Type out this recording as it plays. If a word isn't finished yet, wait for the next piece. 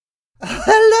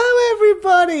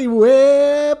everybody,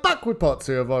 we're back with part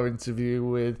 2 of our interview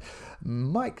with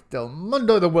Mike Del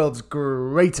Mundo, the world's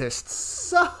greatest.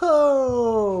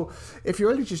 So, if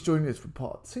you're only just joining us for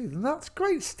part 2, then that's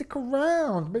great. Stick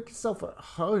around, make yourself at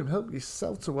home, help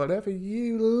yourself to whatever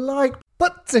you like.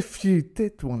 But if you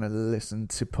did want to listen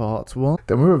to part 1,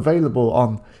 then we're available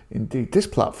on, indeed, this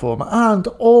platform and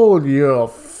all your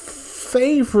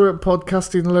favourite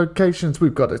podcasting locations.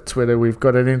 We've got a Twitter, we've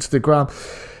got an Instagram.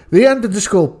 The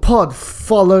 _pod,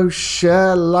 follow,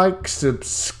 share, like,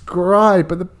 subscribe.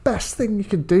 But the best thing you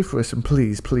can do for us, and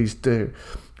please do,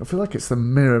 I feel like it's the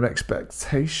minimum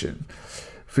expectation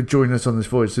for joining us on this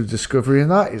voyage of discovery, and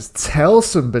that is tell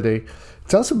somebody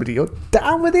you're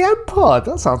down with the M-Pod.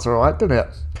 That sounds alright, doesn't it?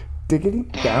 Diggity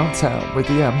downtown with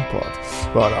the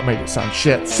M-Pod. Well, that made it sound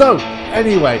shit. So,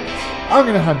 anyway, I'm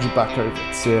going to hand you back over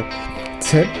to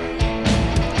Tim,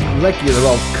 regular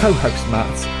old co-host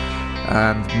Matt,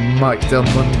 and Mike Del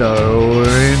Mundo.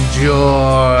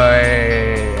 Enjoy!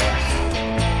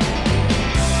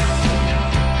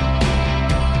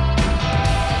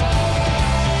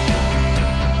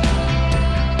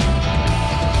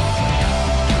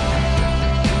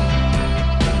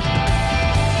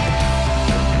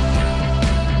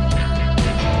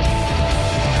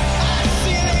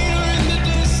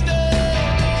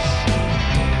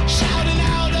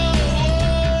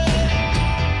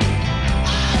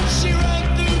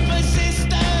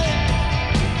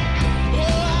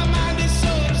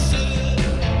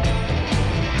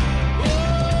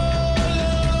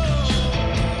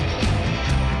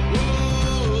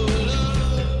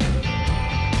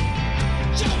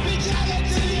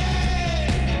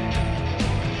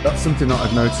 Something that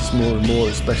I've noticed more and more,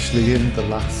 especially in the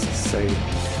last, say,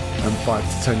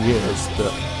 5 to 10 years,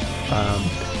 that,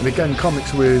 and again,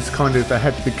 comics was kind of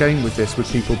ahead of the game with this, with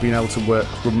people being able to work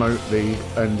remotely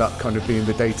and that kind of being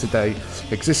the day-to-day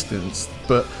existence.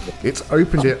 But it's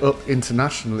opened it up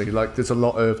internationally. Like, there's a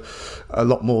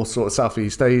lot more sort of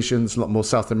Southeast Asians, a lot more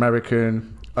South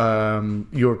American,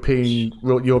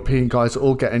 European guys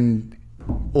all getting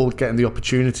the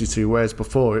opportunity to, whereas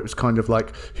before it was kind of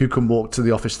like who can walk to the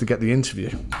office to get the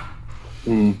interview.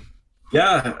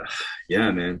 Yeah,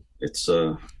 man, it's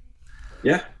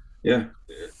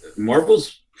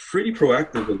Marvel's pretty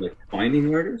proactive in like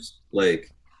finding artists,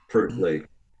 like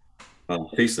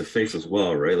face to face as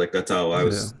well, right? Like that's how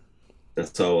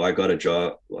that's how I got a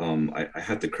job. I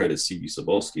had to credit CB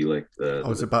Sobolski, like I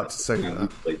was about to say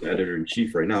that, like the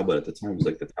editor-in-chief right now, but at the time was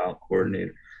like the talent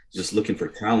coordinator, just looking for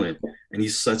talent. And he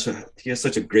has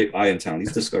such a great eye in talent.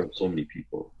 He's discovered so many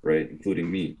people, right, including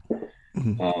me.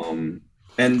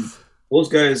 And those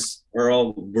guys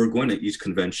we're going to each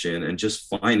convention and just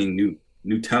finding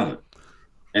new talent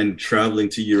and traveling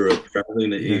to Europe,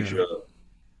 traveling to Asia.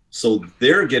 So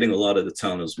they're getting a lot of the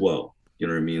talent as well. You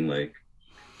know what I mean? Like,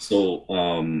 so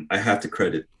I have to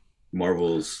credit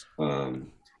Marvel's.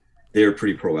 They're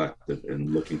pretty proactive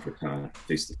in looking for talent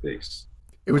face to face.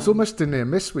 It was almost a near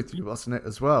miss with you, wasn't it,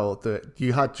 as well? That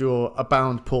you had your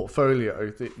Abound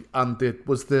portfolio, and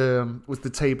was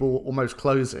the table almost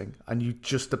closing, and you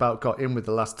just about got in with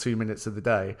the last 2 minutes of the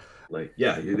day. Like,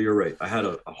 yeah, you're right. I had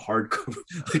a hardcover,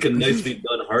 like a nicely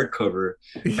done hardcover.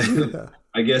 Yeah.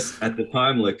 I guess at the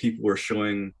time, like, people were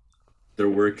showing their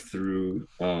work through,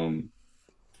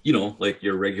 like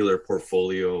your regular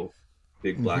portfolio,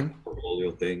 big black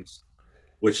portfolio things,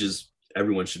 which is.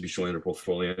 Everyone should be showing their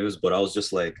portfolios, but I was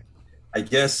just like, I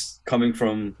guess coming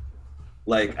from,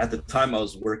 like, at the time I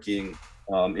was working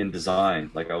in design,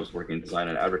 like I was working in design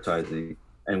and advertising,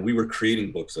 and we were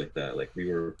creating books like that. Like we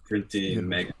were printing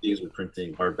magazines, we're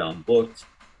printing hardbound books.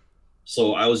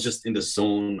 So I was just in the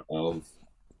zone of,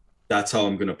 that's how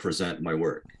I'm going to present my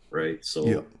work, right?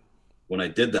 So when I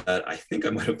did that, I think I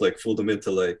might have like fooled them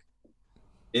into the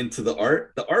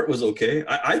art. The art was okay.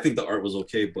 I think the art was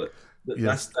okay, but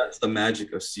that's the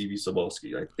magic of CB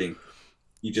Sobolski. I think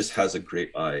he just has a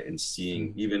great eye in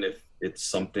seeing, even if it's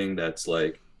something that's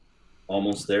like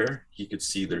almost there, he could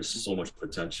see there's so much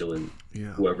potential in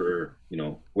whoever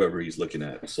he's looking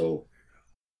at. So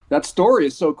that story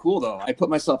is so cool, though. I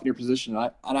put myself in your position,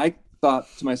 and I thought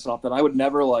to myself that I would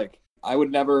never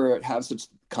have such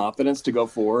confidence to go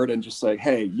forward and just like,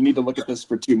 hey, you need to look at this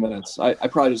for 2 minutes. I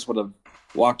probably just would have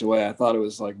walked away. I thought it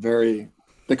was like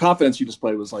the confidence you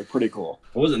displayed was like pretty cool.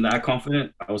 I wasn't that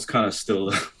confident. I was kind of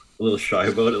still a little shy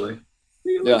about it. Like,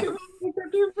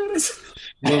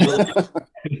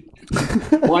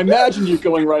 Well, I imagine you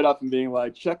going right up and being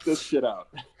like, check this shit out.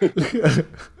 It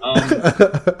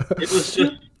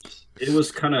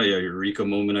was kind of a eureka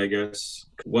moment, I guess.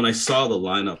 When I saw the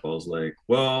lineup, I was like,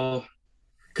 well,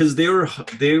 because they do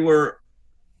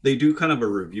kind of a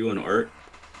review on art.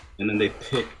 and then they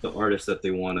pick the artists that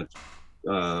they want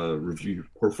to review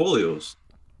portfolios.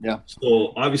 Yeah.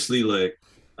 So obviously, like,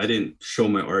 I didn't show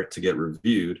my art to get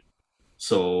reviewed.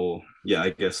 So yeah, I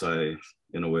guess I,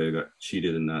 in a way, got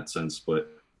cheated in that sense. But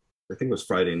I think it was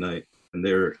Friday night, and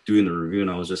they were doing the review, and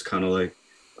I was just kind of like,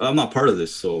 I'm not part of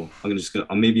this, so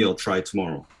maybe I'll try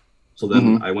tomorrow. So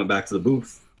then I went back to the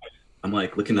booth. I'm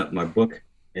like looking at my book,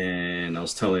 and I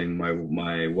was telling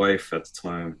my wife at the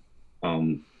time,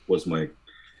 was my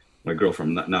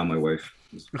girlfriend, not now my wife.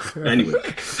 Anyway,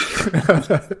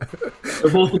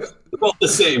 they're both the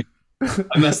same.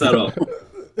 I messed that up.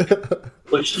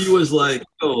 But she was like,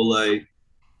 "Oh, like,"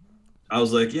 I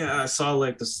was like, "Yeah, I saw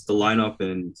like the lineup,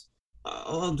 and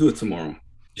I'll do it tomorrow."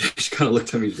 She kind of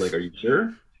looked at me, she's like, "Are you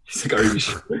sure?" She's like, "Are you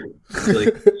sure?" She's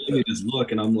like, "Give me this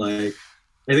look," and I'm like,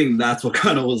 I think that's what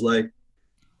kind of was like,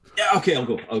 "Yeah, okay, I'll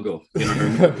go." You know what I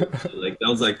mean? Like that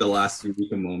was like the last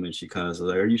Eureka moment. She kind of was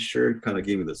like, "Are you sure?" Kind of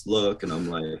gave me this look, and I'm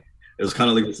like, it was kind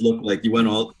of like this look, like you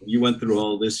went through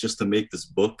all this just to make this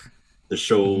book to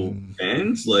show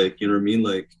fans, like, you know what I mean?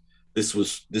 Like this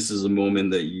is a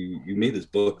moment that you made this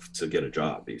book to get a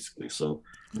job, basically. So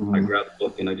I grabbed the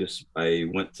book and I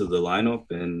went to the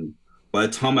lineup, and by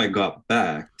the time I got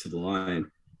back to the line,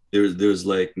 there's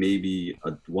like maybe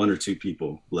one or two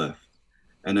people left.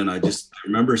 And then I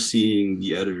remember seeing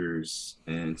the editors,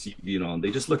 and you know, they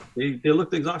just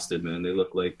looked exhausted, man. They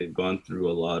looked like they've gone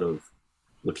through a lot of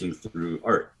looking through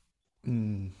art.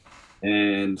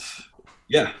 And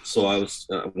yeah, so I was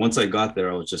once I got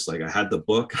there, I was just like, I had the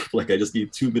book, like I just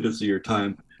need 2 minutes of your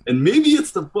time. And maybe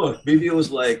it's the book. Maybe it was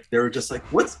like they were just like,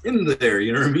 what's in there?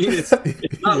 You know what I mean? It's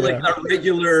not like a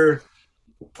regular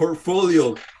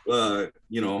portfolio,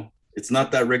 you know, it's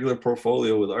not that regular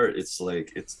portfolio with art. It's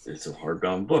like it's a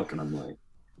hardbound book, and I'm like,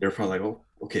 they're probably like, oh,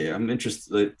 okay, I'm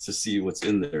interested to see what's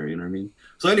in there. You know what I mean?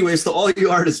 So, anyways, to all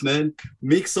you artists, man,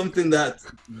 make something that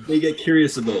they get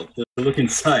curious about to look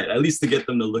inside, at least to get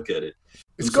them to look at it.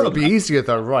 It's got to be easier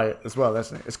though, right? As well,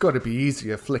 hasn't it? It's got to be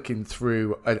easier flicking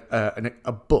through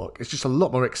a book. It's just a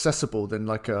lot more accessible than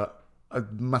like a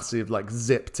massive like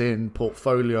zipped in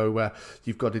portfolio where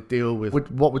you've got to deal with.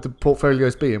 What would the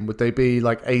portfolios be in? Would they be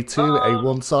like A2,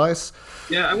 A1 size?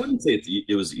 Yeah, I wouldn't say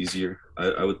it was easier.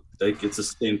 I would think it's the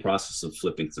same process of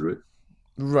flipping through it.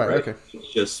 Right. Okay.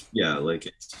 It's just, yeah,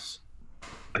 like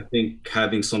I think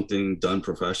having something done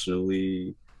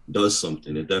professionally does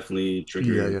something. It definitely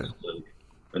triggers like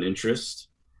an interest.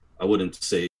 I wouldn't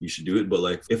say you should do it, but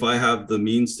like if I have the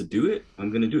means to do it,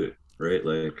 I'm gonna do it, right?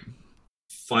 Like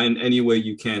find any way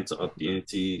you can to up the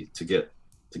ante to get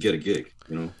a gig,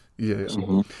 you know? Yeah.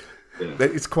 So,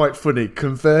 It's quite funny.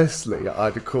 Conversely, I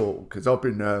had a call because I've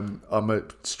been I'm a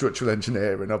structural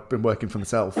engineer, and I've been working for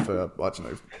myself for, I don't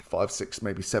know, 5, 6,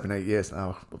 maybe 7, 8 years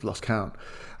now. I've lost count.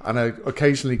 And I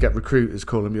occasionally get recruiters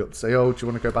calling me up to say, "Oh, do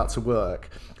you want to go back to work?"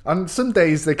 And some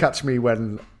days they catch me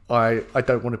when I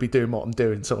don't want to be doing what I'm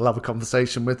doing, so I'll have a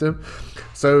conversation with them.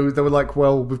 So they were like,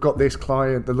 "Well, we've got this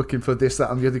client, they're looking for this, that,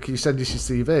 and the other. Can you send us your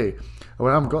CV?" I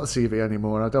went, "I haven't got a CV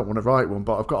anymore, and I don't want to write one,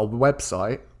 but I've got a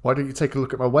website. Why don't you take a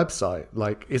look at my website?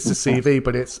 Like, it's a CV,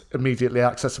 but it's immediately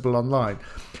accessible online."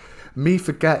 Me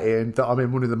forgetting that I'm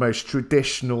in one of the most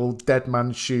traditional dead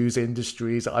man's shoes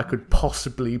industries I could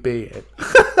possibly be in.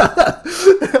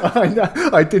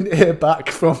 I didn't hear back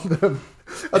from them.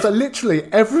 I was like, literally,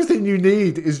 everything you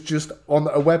need is just on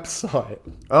a website.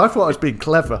 And I thought I was being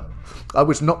clever. I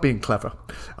was not being clever.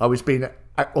 I was being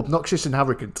obnoxious and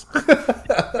arrogant.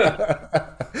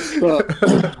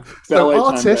 So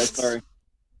artists... Sorry.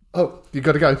 Oh, you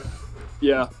got to go.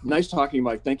 Yeah, nice talking to you,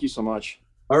 Mike. Thank you so much.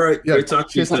 All right, great talking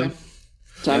to you, Tim.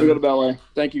 Time to go to ballet.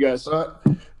 Thank you, guys. All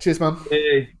right. Cheers, man.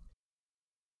 Hey.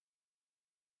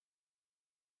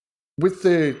 With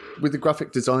the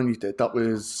graphic design you did, that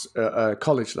was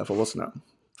college level, wasn't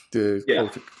it?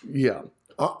 Yeah.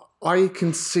 I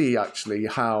can see actually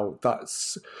how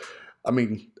that's. I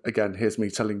mean, again, here's me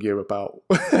telling you about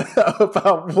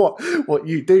about what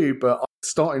you do, but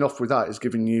starting off with that is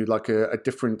giving you like a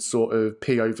different sort of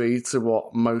POV to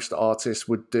what most artists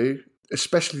would do,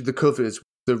 especially the covers.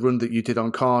 The run that you did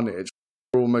on Carnage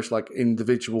were almost like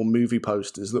individual movie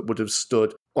posters that would have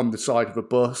stood on the side of a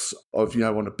bus,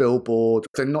 on a billboard.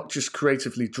 They're not just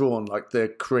creatively drawn, like they're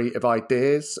creative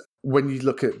ideas. When you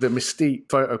look at the Mystique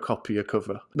photocopier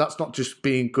cover, that's not just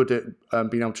being good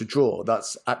at being able to draw,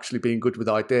 that's actually being good with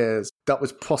ideas. That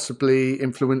was possibly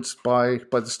influenced by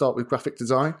the start with graphic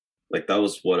design. Like that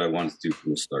was what I wanted to do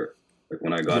from the start. Like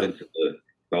when I got into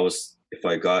if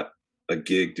I got a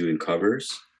gig doing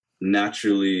covers,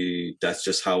 naturally that's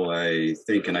just how I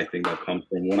think, and I think that comes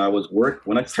from when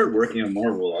I started working at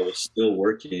Marvel. I was still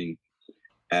working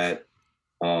at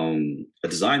a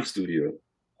design studio.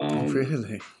 Oh,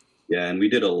 really? Yeah, and we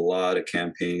did a lot of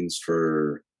campaigns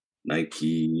for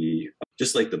Nike,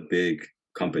 just like the big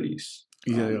companies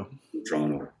Yeah. in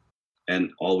Toronto.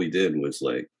 And all we did was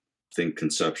like think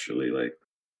conceptually. Like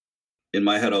in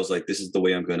my head, I was like, this is the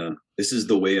way I'm going to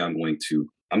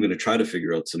try to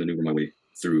figure out to maneuver my way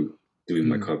through doing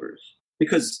my covers.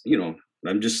 Because, you know,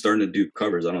 I'm just starting to do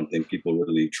covers. I don't think people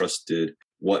really trusted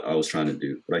what I was trying to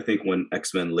do. But I think when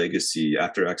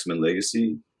after X-Men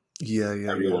Legacy,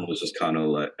 everyone was just kind of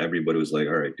like, everybody was like,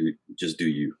 all right, dude, just do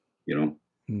you, you know?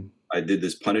 I did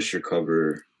this Punisher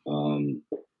cover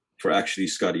for actually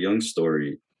Scotty Young's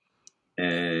story.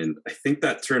 And I think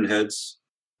that turned heads,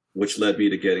 which led me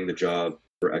to getting the job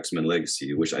for X-Men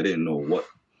Legacy, which I didn't know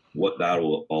what that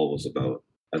all was about.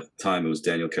 At the time, it was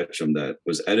Daniel Ketchum that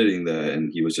was editing that,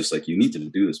 and he was just like, you need to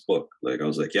do this book. Like, I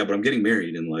was like, yeah, but I'm getting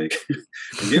married in like,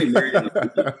 I'm getting married in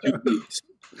like 2 weeks.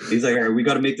 He's like, all right, we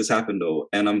got to make this happen though.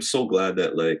 And I'm so glad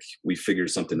that like we figured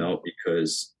something out,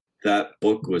 because that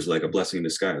book was like a blessing in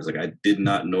disguise. Like, I did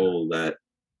not know that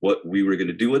what we were going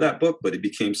to do with that book, but it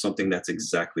became something that's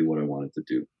exactly what I wanted to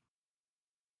do.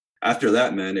 After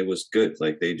that, man, it was good.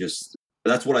 Like,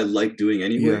 that's what I like doing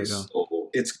anyways. Yeah. So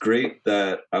it's great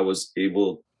that I was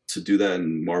able to do that,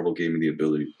 and Marvel gave me the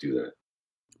ability to do that.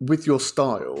 With your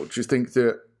style, do you think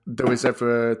that there was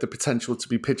ever the potential to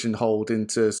be pigeonholed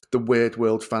into the weird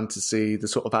world fantasy, the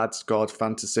sort of Asgard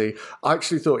fantasy? I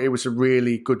actually thought it was a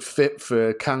really good fit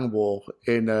for Kangwar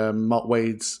in Mark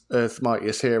Waid's Earth's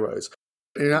Mightiest Heroes.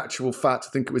 In actual fact,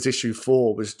 I think it was issue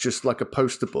 4 was just like a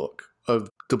poster book of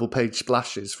double-page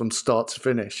splashes from start to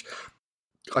finish.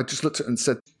 I just looked at it and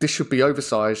said, this should be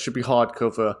oversized, should be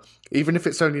hardcover, even if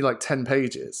it's only like 10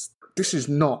 pages. This is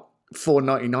not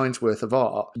 $4.99's worth of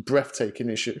art. Breathtaking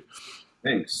issue.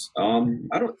 Thanks.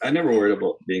 I never worried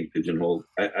about being pigeonholed.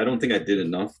 I don't think I did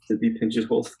enough to be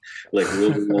pigeonholed. Like,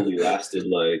 Wilbur only lasted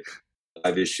like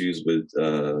 5 issues with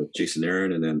Jason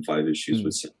Aaron, and then 5 issues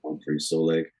with Sam Humphrey. So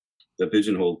like, the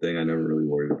pigeonhole thing, I never really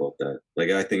worried about that. Like,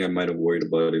 I think I might have worried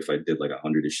about it if I did like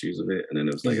 100 issues of it, and then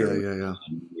it was like,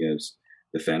 yes,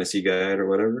 the fantasy guide or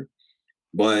whatever.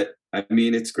 But I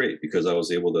mean, it's great because I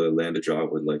was able to land a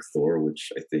job with like Thor,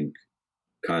 which I think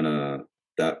kind of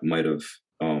that might have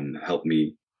helped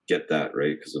me get that,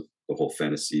 right, because of the whole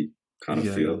fantasy kind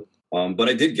of feel. But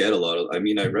I did get I read a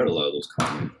lot of those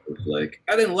comments. Like,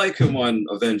 I didn't like him on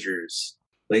Avengers.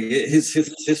 Like, his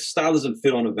style doesn't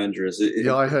fit on Avengers.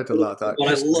 I heard a lot of that. But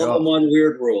I love him on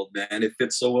Weird World, man. It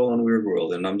fits so well on Weird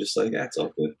World, and I'm just like, yeah, it's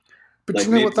all good. But like,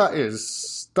 do you know what that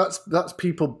is? That's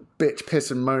people bitch,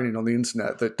 piss, and moaning on the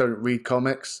internet that don't read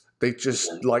comics. They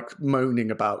just like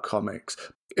moaning about comics.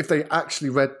 If they actually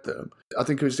read them, I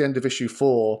think it was the end of issue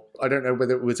 4. I don't know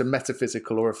whether it was a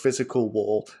metaphysical or a physical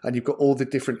wall, and you've got all the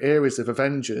different areas of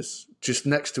Avengers just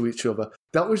next to each other.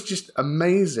 That was just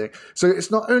amazing. So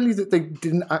it's not only that they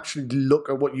didn't actually look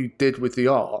at what you did with the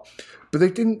art, but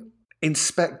they didn't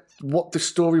inspect what the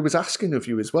story was asking of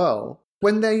you as well.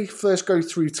 When they first go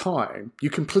through time, you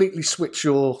completely switch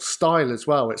your style as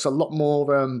well. It's a lot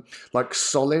more like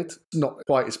solid, not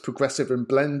quite as progressive and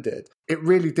blended. It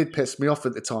really did piss me off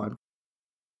at the time.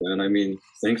 And I mean,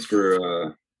 thanks for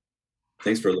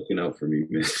looking out for me,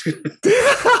 man.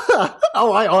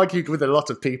 I argued with a lot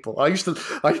of people. I wasn't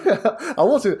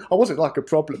like a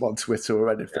problem on Twitter or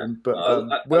anything, but I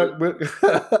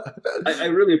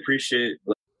really appreciate,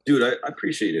 dude. I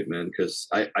appreciate it, man, because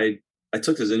I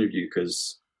took this interview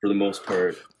because, for the most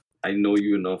part, I know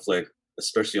you enough, like,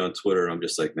 especially on Twitter, I'm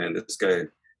just like, man, this guy,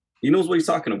 he knows what he's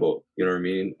talking about. You know what I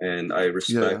mean? And I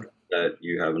respect that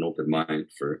you have an open mind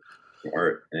for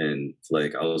art. And,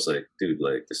 like, I was like, dude,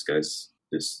 like, this guy's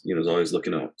is always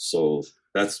looking out. So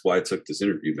that's why I took this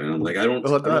interview, man. I'm like,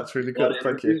 that's really good.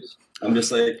 Thank you. I'm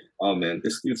just like, oh, man,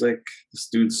 this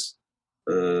dude's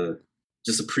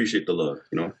just appreciate the love,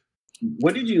 you know?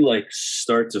 When did you, like,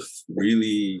 start to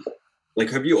really... Like,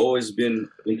 have you always been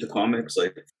into comics?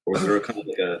 Like, or was there kind of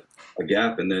like a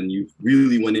gap, and then you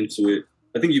really went into it?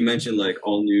 I think you mentioned like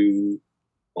all new,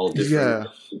 all different.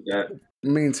 Yeah.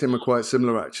 Me and Tim are quite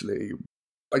similar, actually.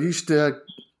 I used to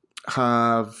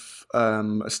have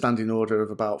a standing order of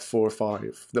about 4 or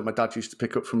 5 that my dad used to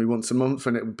pick up for me once a month,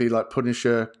 and it would be like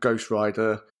Punisher, Ghost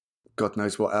Rider, God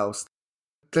knows what else.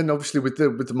 Then obviously with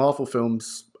the Marvel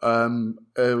films, when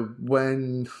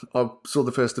I saw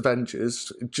the first Avengers,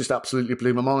 it just absolutely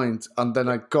blew my mind. And then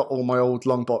I got all my old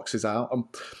long boxes out, and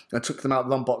I took them out of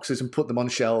long boxes and put them on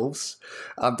shelves.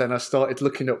 And then I started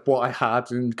looking at what I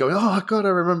had and going, oh God, I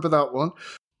remember that one.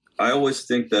 I always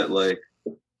think that, like,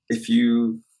 it's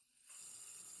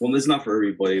not for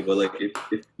everybody, but like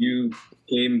if you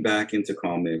came back into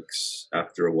comics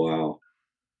after a while,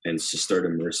 and just start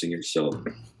immersing yourself.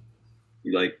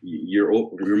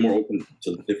 You're more open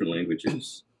to different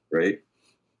languages, right?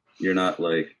 You're not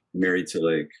like married to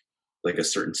like a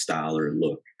certain style or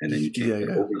look, and then you can't get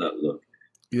over that look.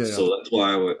 So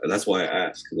that's why I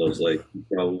asked, because I was like,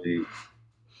 probably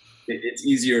it's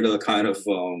easier to kind of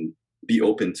be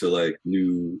open to like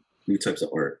new types of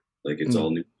art. Like it's all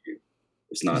new to you.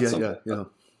 It's not something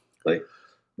like,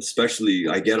 especially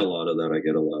I get a lot of that. I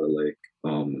get a lot of like, I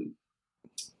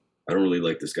don't really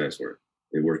like this guy's work.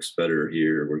 It works better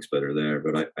here, it works better there.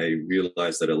 But I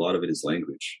realize that a lot of it is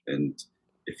language. And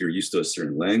if you're used to a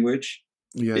certain language,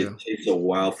 it takes a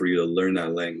while for you to learn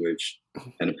that language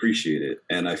and appreciate it.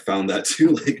 And I found that too,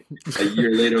 like a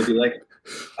year later, I'll be like,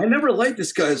 I never liked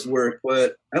this guy's work,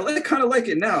 but I kind of like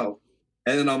it now.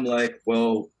 And then I'm like,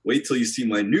 well, wait till you see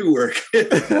my new work. You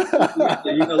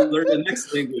gotta learn the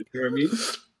next language, you know what I mean?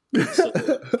 So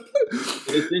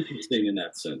it's interesting in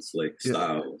that sense, like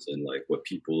styles and like what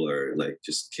people are like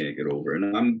just can't get over.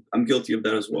 And I'm guilty of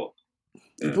that as well.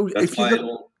 Yeah.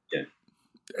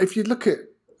 If you look at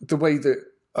the way that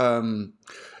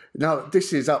now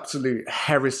this is absolute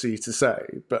heresy to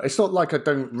say, but it's not like I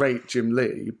don't rate Jim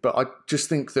Lee, but I just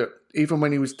think that even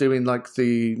when he was doing like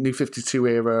the New 52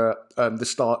 era, the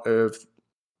start of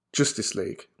Justice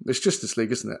League, it's Justice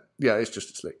League, isn't it? Yeah, it's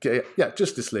Justice League. Yeah,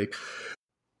 Justice League.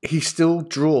 He still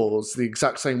draws the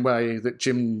exact same way that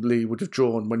Jim Lee would have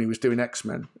drawn when he was doing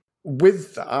X-Men.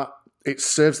 With that, it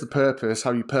serves the purpose,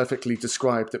 how you perfectly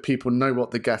described, that people know what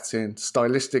they're getting.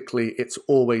 Stylistically, it's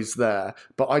always there.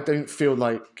 But I don't feel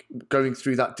like going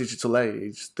through that digital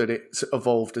age that it's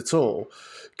evolved at all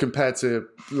compared to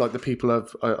like the people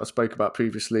I spoke about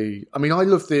previously. I mean, I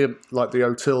love the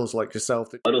O'Tills like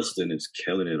yourself. Huddleston is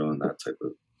killing it on that type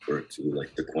of work too,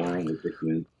 like Decorum with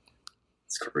Hickman.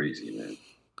 It's crazy, man.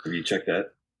 Have you checked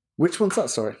that? Which one's that?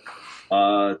 Sorry.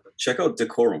 Check out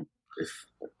Decorum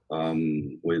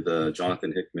with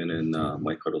Jonathan Hickman and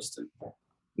Mike Huddleston.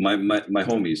 My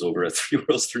homies over at 3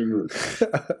 Worlds 3 Moons.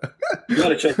 You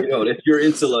gotta check it out if you're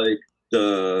into like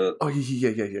the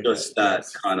that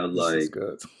kind of like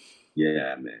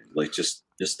man, like just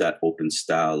that open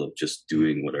style of just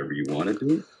doing whatever you want to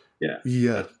do.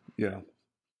 Yeah.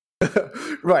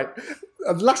 Right.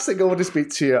 Last thing I want to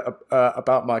speak to you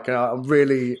about, Mike, and I'm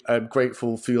really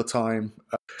grateful for your time.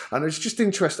 And it's just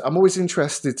interesting. I'm always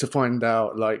interested to find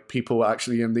out, like, people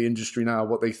actually in the industry now,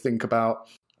 what they think about.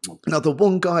 Now, the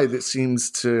one guy that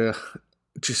seems to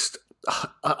just,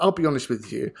 I'll be honest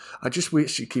with you, I just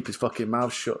wish he'd keep his fucking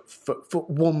mouth shut for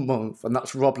 1 month, and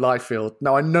that's Rob Liefeld.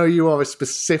 Now, I know you are a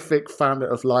specific fan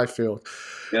of Liefeld,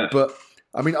 but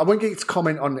I mean, I won't get you to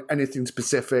comment on anything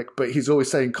specific, but he's always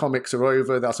saying comics are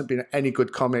over. There hasn't been any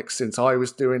good comics since I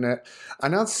was doing it.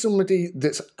 And as somebody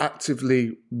that's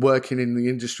actively working in the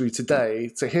industry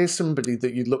today, to hear somebody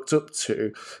that you looked up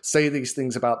to say these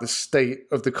things about the state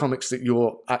of the comics that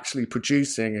you're actually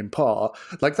producing in part,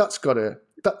 like that's got to,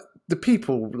 the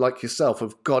people like yourself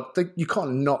have got, you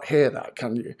can't not hear that,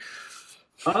 can you?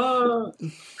 I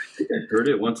think I heard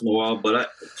it once in a while,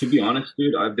 but to be honest,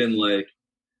 dude, I've been like,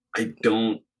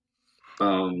 I'm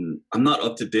not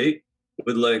up to date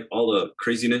with like all the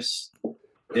craziness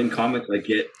in comics. I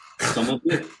get some of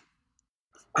it.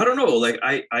 I don't know. Like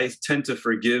I tend to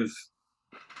forgive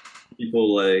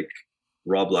people like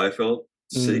Rob Liefeld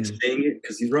saying it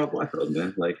because he's Rob Liefeld,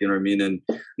 man. Like, you know what I mean? And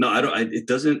no, I don't. It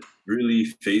doesn't really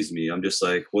faze me. I'm just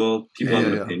like, well, people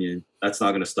have an opinion. That's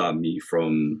not going to stop me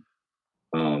from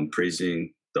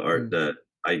praising the art that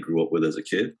I grew up with as a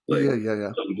kid. Like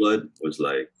Youngblood was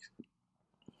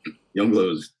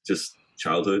just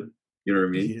childhood. You know what I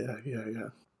mean? Yeah.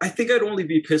 I think I'd only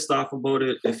be pissed off about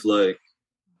it if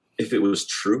it was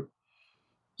true.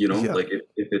 You know, like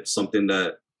if it's something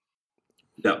that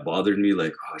bothered me,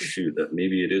 like, oh shoot, that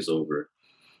maybe it is over.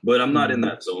 But I'm not in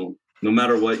that zone. No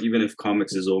matter what, even if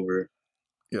comics is over,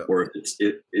 or if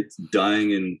it's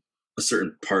dying in a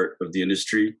certain part of the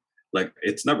industry, like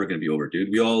it's never going to be over,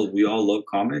 dude. We all love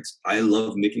comics. I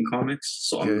love making comics,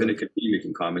 so I'm going to continue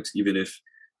making comics, even if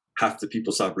half the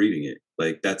people stop reading it.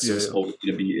 Like that's just always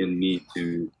going to be in me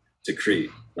to create.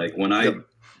 Like when I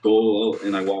go out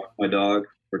and I walk my dog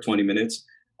for 20 minutes,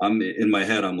 I'm in my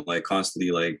head. I'm like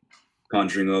constantly like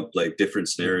conjuring up like different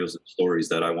scenarios and stories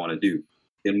that I want to do.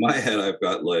 In my head, I've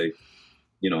got like,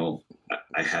 you know,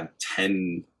 I have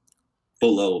 10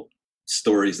 full out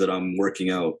stories that I'm working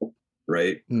out.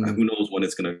 Right? Who knows when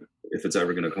if it's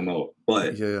ever gonna come out?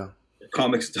 But if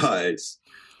comics dies,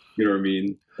 you know what I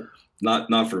mean?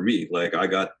 Not for me. Like I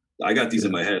got these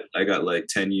in my head. I got like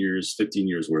 10 years, 15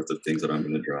 years worth of things that I'm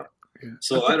gonna draw. Yeah.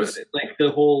 So I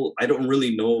don't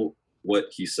really know what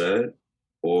he said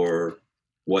or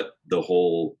what the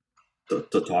whole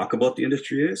to talk about the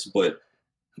industry is, but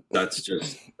that's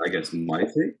just, I guess, my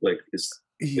take. Like,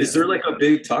 is there like a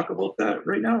big talk about that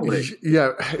right now? Like,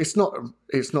 yeah, it's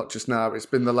not just now. It's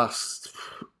been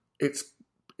it's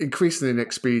increasing in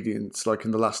expedience, like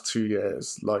in the last 2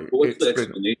 years. Like, what's the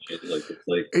explanation? Like, it's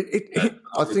like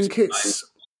I think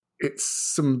it's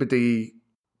somebody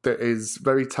that is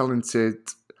very talented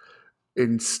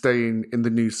in staying in the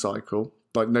news cycle.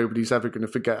 Like, nobody's ever going to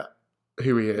forget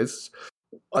who he is.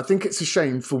 I think it's a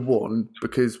shame, for one,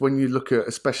 because when you look at,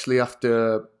 especially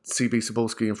after CB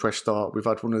Cebulski and Fresh Start, we've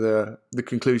had one of the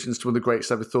conclusions to one of the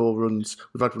greatest ever Thor runs.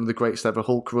 We've had one of the greatest ever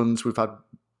Hulk runs. We've had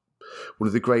one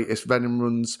of the greatest Venom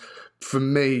runs. For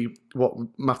me, what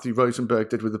Matthew Rosenberg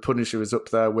did with The Punisher is up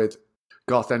there with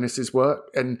Garth Ennis's work.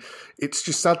 And it's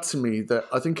just sad to me that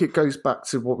I think it goes back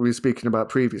to what we were speaking about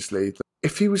previously. That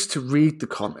if he was to read the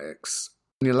comics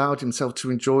and he allowed himself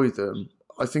to enjoy them,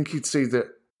 I think he'd see that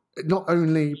not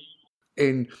only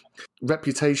in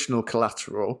reputational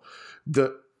collateral,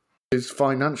 that is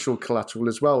financial collateral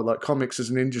as well. Like, comics as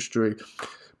an industry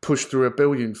pushed through $1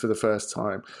 billion for the first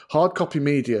time. Hard copy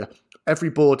media, every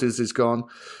Borders is gone,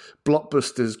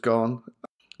 Blockbuster's gone.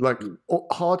 Like,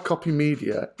 hard copy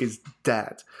media is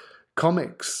dead.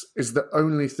 Comics is the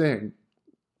only thing.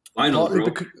 I know, bro.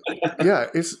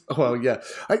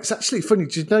 It's actually funny.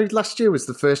 Did you know last year was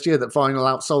the first year that vinyl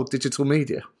outsold digital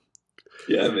media?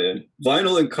 Yeah, man.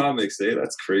 Vinyl and comics,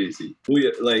 that's crazy.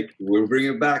 We're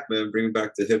bringing it back, man. Bringing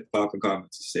back to hip hop and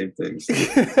comics, the same things.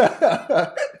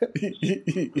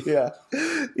 yeah.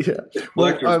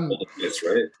 Collector's markets,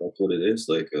 right? That's what it is.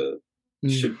 Like,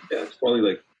 it's probably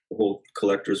like the whole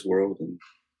collector's world,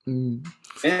 and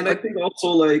I think also,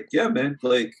 like, yeah, man,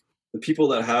 like the people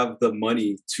that have the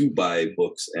money to buy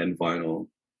books and vinyl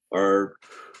are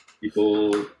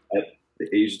people at the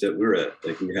age that we're at.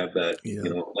 Like, we have that,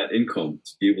 that income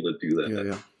to be able to do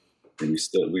that. And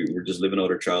we're just living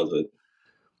out our childhood.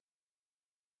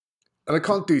 And I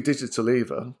can't do digital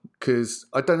either because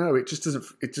I don't know. It just doesn't.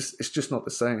 It's just not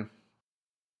the same.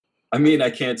 I mean,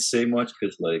 I can't say much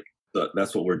because like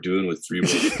that's what we're doing with 3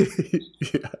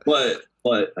 books.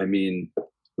 But I mean,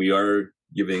 we are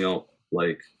giving out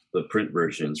like the print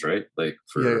versions, right? Like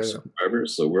for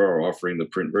subscribers. So we're offering the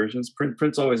print versions.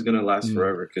 Print's always going to last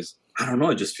forever because I don't know.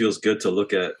 It just feels good to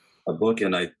look at a book.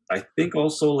 And I think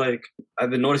also, like, I've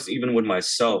been noticing even with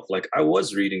myself, like I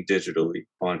was reading digitally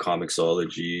on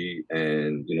Comixology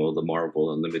and, the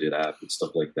Marvel Unlimited app and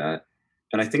stuff like that.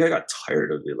 And I think I got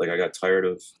tired of it. Like, I got tired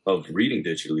of reading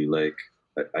digitally. Like,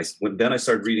 then I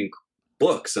started reading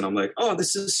books and I'm like, oh,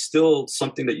 this is still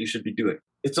something that you should be doing.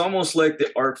 It's almost like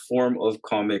the art form of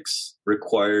comics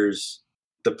requires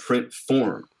the print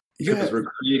form because we're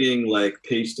creating like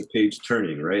page to page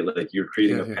turning, right? Like you're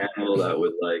creating a panel that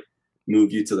would like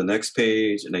move you to the next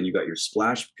page, and then you got your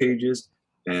splash pages.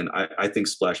 And I think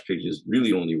splash pages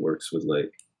really only works with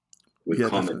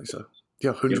comics. So.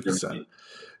 Yeah, 100%.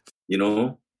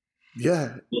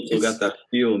 Yeah. You got that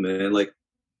feel, man. Like,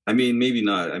 I mean, maybe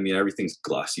not. I mean, everything's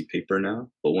glossy paper now,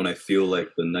 but when I feel like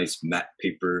the nice matte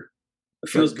paper, it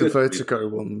feels good. The Vertigo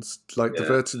ones, like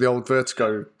the old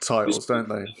Vertigo titles, don't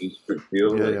they?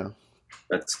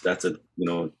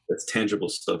 That's tangible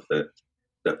stuff that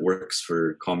works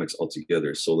for comics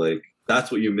altogether. So like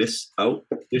that's what you miss out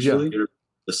visually.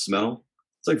 The smell.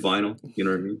 It's like vinyl. You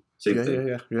know what I mean? Same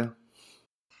thing. Yeah.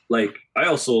 Like I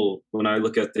also, when I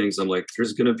look at things, I'm like,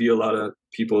 there's gonna be a lot of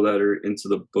people that are into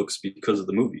the books because of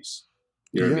the movies.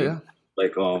 You know what I mean?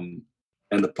 Like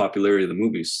and the popularity of the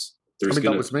movies.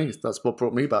 That was me. That's what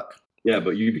brought me back. Yeah,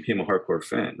 but you became a hardcore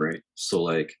fan, right? So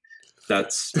like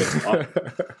that's awesome.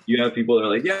 You have people that are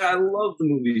like, yeah, I love the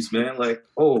movies, man. Like,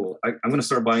 oh, I'm gonna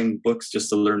start buying books just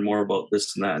to learn more about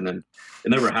this and that, and then it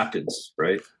never happens,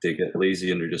 right? They get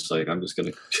lazy and they're just like, I'm just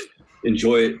gonna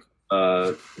enjoy it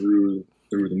through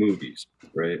the movies,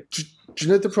 right? Do you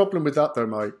know the problem with that though,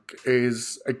 Mike?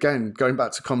 Is again going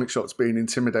back to comic shops being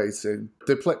intimidating.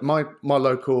 They play my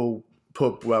local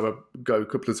pub where I go a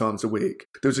couple of times a week.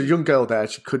 There was a young girl there.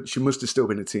 She must have still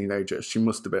been a teenager. She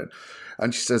must have been.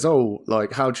 And she says, "Oh,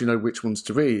 like, how do you know which ones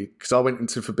to read?" Because I went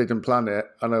into Forbidden Planet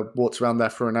and I walked around there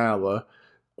for an hour,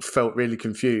 felt really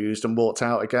confused, and walked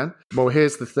out again. Well,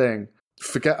 here's the thing.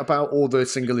 Forget about all the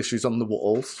single issues on the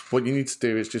walls. What you need to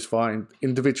do is just find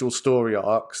individual story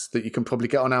arcs that you can probably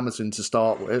get on Amazon to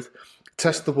start with.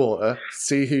 Test the water,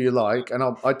 see who you like. And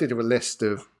I did a list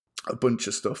of a bunch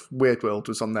of stuff. Weird World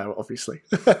was on there, obviously.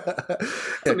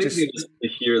 Amazing to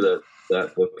hear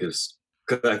that book is.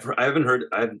 I haven't heard.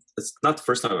 It's not the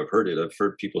first time I've heard it. I've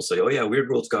heard people say, "Oh yeah, Weird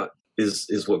World's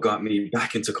is what got me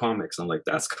back into comics." I'm like,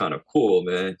 that's kind of cool,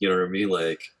 man. You know what I mean?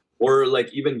 Like, or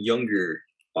like even younger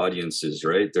audiences,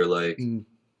 right? They're like,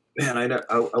 man,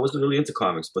 I wasn't really into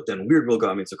comics, but then Weird Bill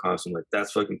got me into comics. I'm like,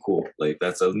 that's fucking cool. Like,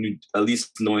 that's at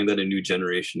least knowing that a new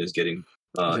generation is getting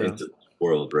into the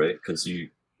world, right? Because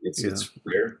it's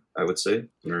rare, I would say.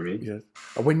 You know what I mean? Yeah.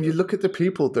 And when you look at the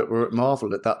people that were at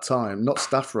Marvel at that time, not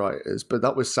staff writers, but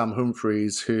that was Sam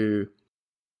Humphries, who...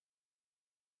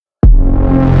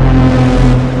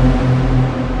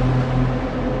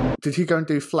 Did he go and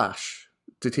do Flash?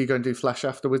 Did he go and do Flash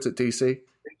afterwards at DC?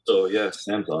 So, yeah,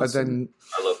 Sam's awesome. And then,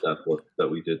 I love that book that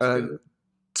we did together.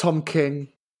 Tom King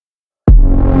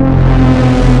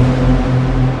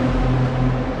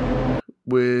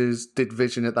did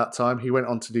Vision at that time. He went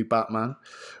on to do Batman.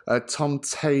 Tom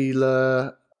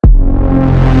Taylor...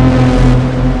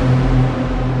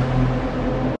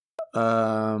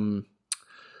 Tom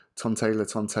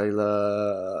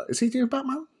Taylor. Is he doing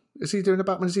Batman? Is he doing a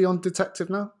Batman? Is he on Detective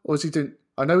now? Or is he doing...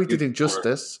 I know he did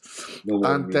Injustice.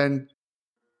 And then...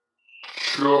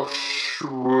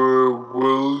 Joshua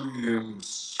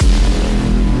Williams.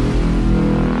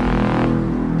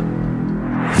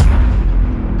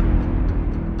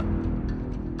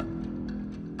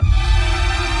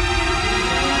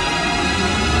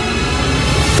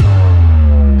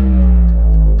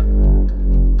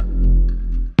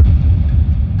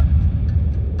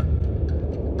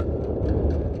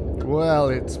 Well,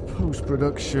 it's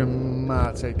post-production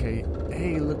Matt, aka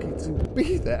Hey Looking to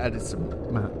Be the Editor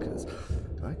Matt, because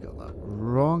I got that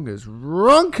wrong as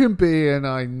wrong can be, and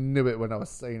I knew it when I was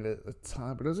saying it at the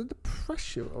time, but I was under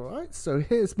pressure, alright? So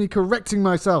here's me correcting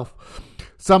myself.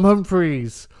 Sam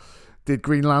Humphries did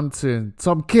Green Lantern,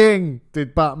 Tom King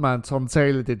did Batman, Tom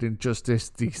Taylor did Injustice,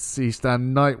 DC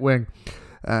Stand Nightwing,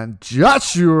 and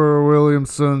Joshua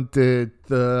Williamson did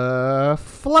The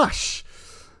Flash.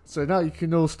 So now you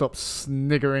can all stop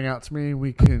sniggering at me and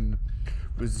we can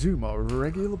resume our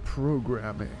regular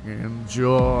programming.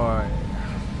 Enjoy.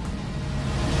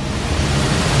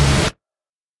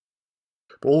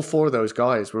 But all four of those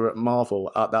guys were at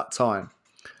Marvel at that time.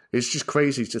 It's just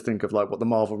crazy to think of like what the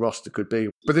Marvel roster could be.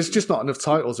 But there's just not enough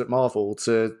titles at Marvel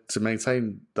to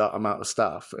maintain that amount of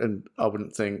staff. And I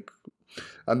wouldn't think...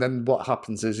 And then what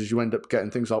happens is you end up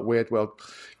getting things like Weird World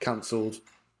cancelled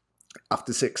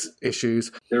after 6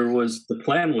 issues. The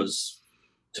plan was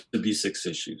to be 6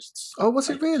 issues. Oh, was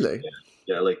it really?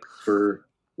 Yeah, like for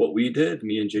what we did,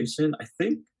 me and Jason, I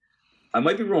think, I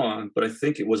might be wrong, but I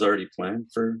think it was already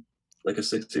planned for like a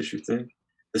 6-issue thing.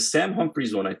 The Sam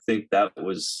Humphries one, I think that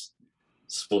was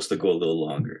supposed to go a little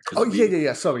longer. Oh,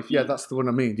 yeah. Sorry. Yeah, that's the one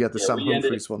I mean. Yeah, the Sam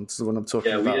Humphries one's the one I'm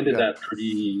talking about. Yeah, we ended that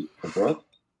pretty abrupt.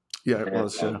 Yeah, it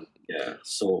was, yeah. Yeah,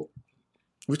 so...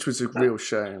 Which was a real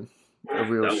shame. A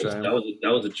real shame. That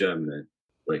was a gem, man.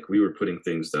 Like, we were putting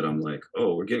things that I'm like,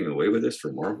 oh, we're getting away with this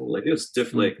for Marvel. Like, it was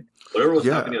different. Like, whatever was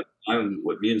happening at the time,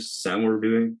 what me and Sam were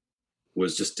doing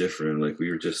was just different. Like, we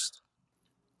were just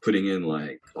putting in,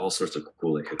 like, all sorts of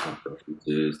cool, like, hip-hop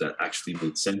references that actually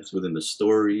made sense within the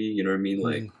story. You know what I mean?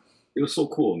 Like, it was so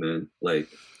cool, man. Like,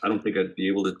 I don't think I'd be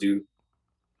able to do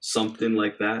something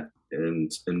like that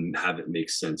and have it make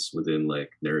sense within,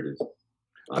 like, narrative.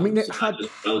 I mean, that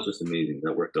was just amazing.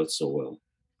 That worked out so well.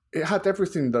 It had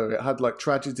everything, though. It had like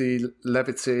tragedy,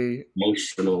 levity,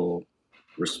 emotional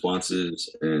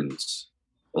responses, and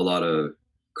a lot of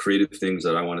creative things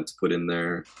that I wanted to put in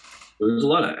there. There was a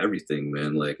lot of everything,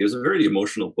 man. Like, it was a very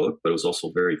emotional book, but it was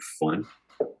also very fun.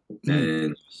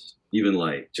 And even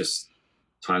like just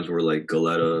times where like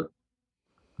Galetta,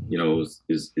 you know,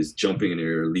 is jumping in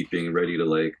here, leaping, ready to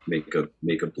like make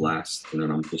a blast, and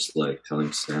then I'm just like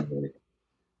telling Sam like,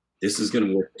 this is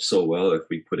gonna work so well if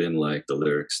we put in like the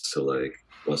lyrics to like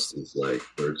Busta's like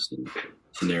first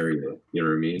scenario. You know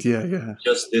what I mean? Yeah.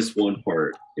 Just this one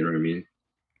part. You know what I mean?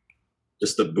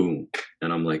 Just the boom.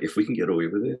 And I'm like, if we can get away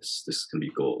with this is gonna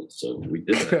be gold. So we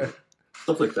did that.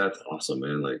 Stuff like that's awesome,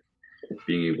 man. Like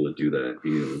being able to do that,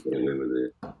 being able to get away with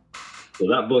it. So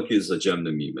that book is a gem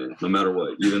to me, man. No matter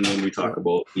what. Even when we talk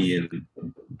about me and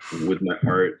with my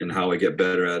art and how I get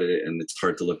better at it, and it's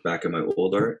hard to look back at my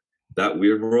old art. That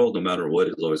Weird World, no matter what,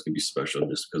 is always going to be special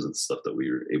just because of the stuff that we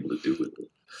were able to do with it.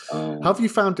 How have you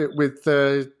found it with...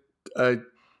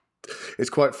 it's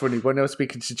quite funny. When I was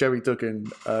speaking to Jerry Duggan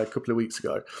a couple of weeks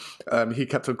ago, he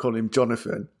kept on calling him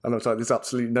Jonathan. And I was like, there's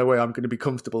absolutely no way I'm going to be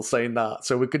comfortable saying that.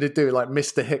 So we're going to do it like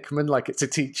Mr. Hickman, like it's a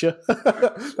teacher.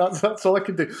 that's all I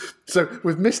can do. So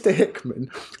with Mr. Hickman,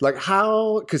 like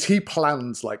how... Because he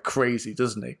plans like crazy,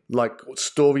 doesn't he? Like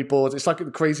storyboards. It's like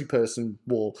a crazy person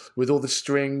wall with all the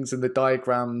strings and the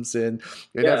diagrams and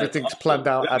everything's planned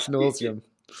out ad nauseum.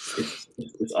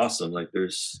 It's awesome. Like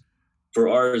for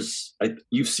ours,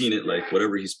 you've seen it, like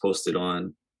whatever he's posted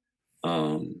on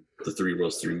the Three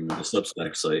Worlds through the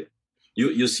Substack site,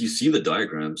 you see the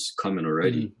diagrams coming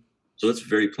already. So it's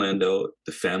very planned out.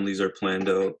 The families are planned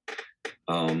out.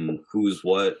 Who's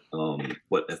what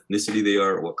ethnicity they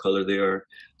are, what color they are.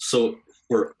 So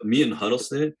for me and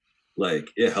Huddleston, like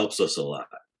it helps us a lot.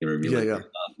 You know what I mean? Yeah, like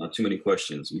not too many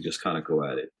questions. We just kind of go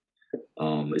at it.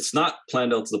 It's not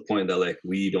planned out to the point that like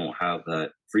we don't have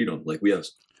that freedom. Like we have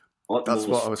That's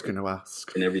what I was going to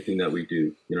ask. in everything that we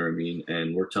do. You know what I mean?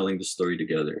 And we're telling the story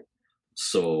together.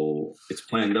 So it's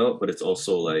planned out, but it's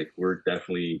also like we're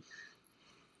definitely,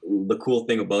 the cool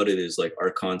thing about it is like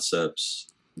our concepts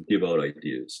give out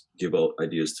ideas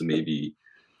to maybe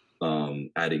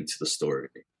adding to the story.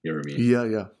 You know what I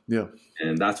mean? Yeah.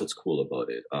 And that's what's cool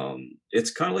about it.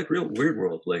 It's kind of like real Weird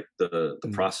World. Like the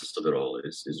process of it all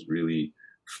is really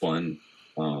fun.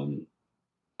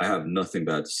 I have nothing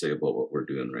bad to say about what we're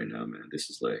doing right now, man.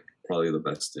 This is like probably the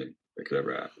best thing that could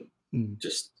ever happen.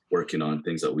 Just working on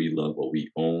things that we love, what we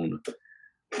own.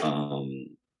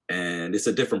 And it's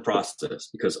a different process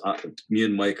because me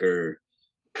and Mike are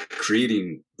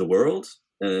creating the world.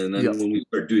 And then when we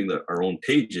start doing our own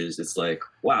pages, it's like,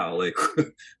 wow, like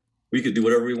we could do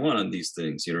whatever we want on these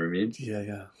things. You know what I mean?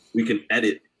 Yeah. We can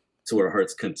edit to our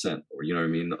heart's content, or you know what I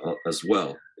mean, as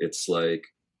well. It's like,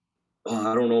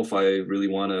 I don't know if I really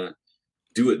want to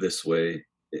do it this way.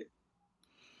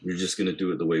 We're just going to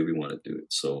do it the way we want to do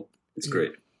it. So it's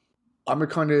great. I'm a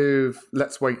kind of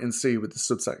let's wait and see with the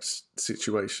Substack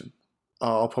situation.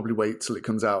 I'll probably wait till it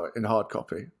comes out in hard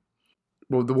copy.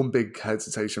 Well, the one big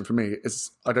hesitation for me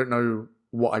is I don't know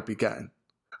what I'd be getting.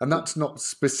 And that's not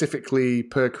specifically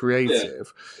per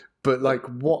creative, but like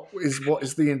what is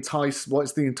the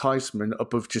enticement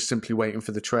above just simply waiting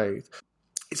for the trade?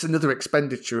 It's another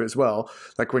expenditure as well.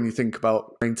 Like when you think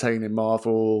about maintaining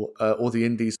Marvel or the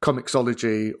Indies,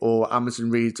 Comixology or Amazon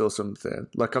Reads or something,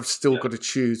 like I've still got to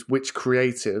choose which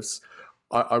creatives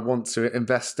I want to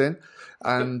invest in.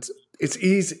 And it's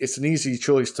easy. It's an easy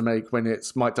choice to make when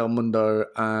it's Mike Del Mundo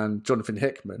and Jonathan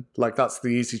Hickman. Like that's the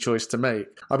easy choice to make.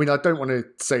 I mean, I don't want to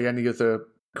say any other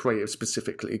creative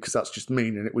specifically because that's just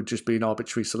mean and it would just be an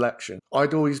arbitrary selection.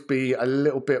 I'd always be a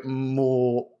little bit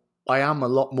more... I am a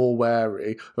lot more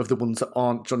wary of the ones that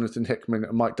aren't Jonathan Hickman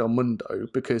and Mike Del Mundo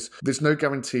because there's no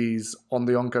guarantees on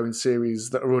the ongoing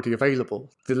series that are already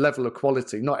available. The level of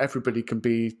quality, not everybody can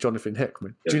be Jonathan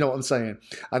Hickman. Do you know what I'm saying?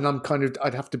 And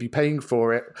I'd have to be paying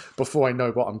for it before I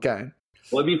know what I'm getting.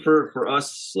 Well, I mean, for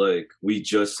us, like we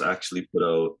just actually put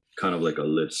out kind of like a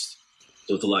list.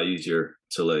 So it's a lot easier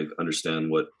to like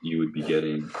understand what you would be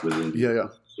getting within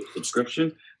the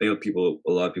subscription. I know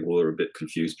a lot of people were a bit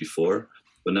confused before.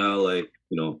 But now, like,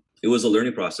 you know, it was a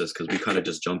learning process because we kind of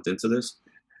just jumped into this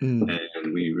and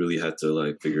we really had to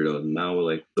like figure it out. And now,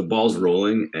 like, the ball's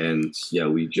rolling and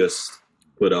we just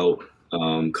put out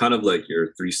kind of like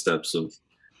your 3 steps of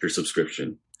your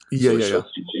subscription. What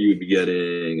you would be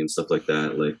getting and stuff like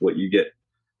that, like what you get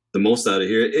the most out of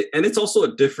here. And it's also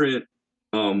a different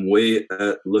way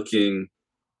at looking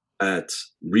at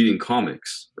reading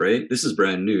comics, right? This is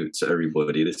brand new to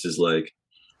everybody. This is like,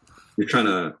 you're trying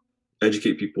to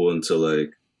educate people into like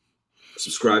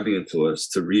subscribing into us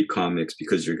to read comics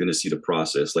because you're going to see the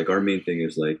process. Like our main thing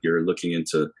is like you're looking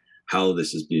into how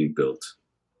this is being built,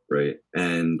 right?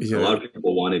 And a lot of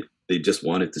people they just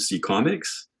wanted to see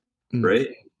comics, right?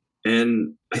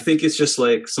 And I think it's just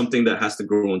like something that has to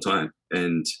grow in time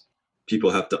and people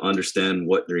have to understand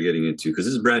what they're getting into because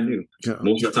this is brand new.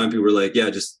 Most of the time people are like,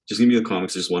 just give me the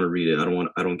comics, I just want to read it.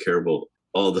 I don't care about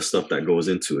all the stuff that goes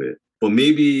into it. But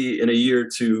maybe in a year or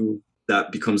two,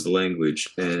 that becomes the language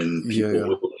and people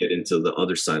will get into the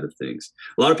other side of things.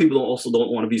 A lot of people also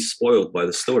don't want to be spoiled by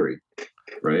the story,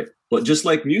 right? But just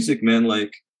like music, man,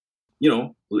 like, you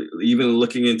know, even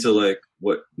looking into like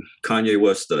what Kanye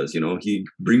West does, you know, he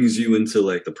brings you into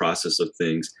like the process of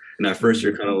things. And at first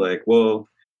you're kind of like, well,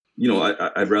 you know,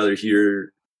 I'd rather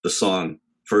hear the song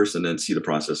first and then see the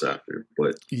process after.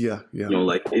 But, you know,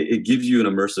 like it gives you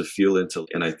an immersive feel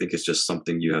and I think it's just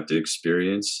something you have to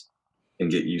experience and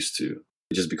get used to.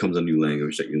 It just becomes a new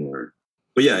language that you learn.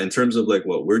 But yeah, in terms of like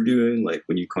what we're doing, like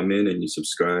when you come in and you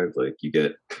subscribe, like you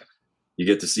get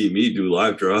to see me do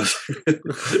live draws,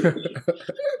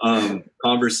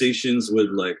 conversations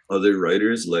with like other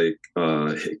writers, like,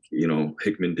 you know,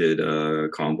 Hickman did a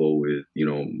combo with, you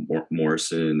know,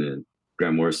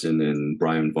 Grant Morrison and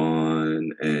Brian Vaughn,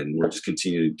 and we're just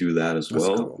continuing to do that as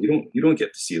well. Cool. You don't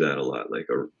get to see that a lot, like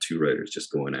 2 writers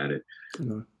just going at it,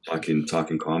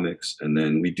 talking comics, and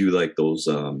then we do like those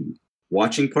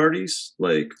watching parties,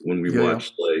 like when we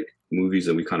watch like movies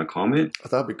and we kind of comment.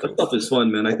 That'd be cool. That stuff is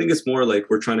fun, man. I think it's more like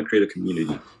we're trying to create a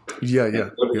community. Yeah.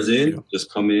 Whoever's in,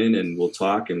 just come in and we'll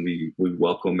talk, and we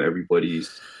welcome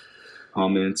everybody's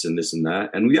comments and this and that.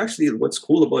 And we actually, what's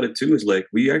cool about it too is like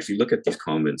we actually look at these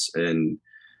comments, and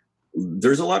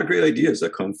there's a lot of great ideas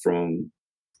that come from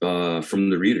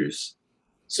the readers.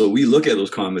 So we look at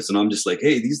those comments, and I'm just like,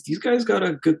 hey, these guys got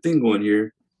a good thing going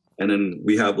here. And then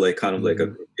we have like kind of like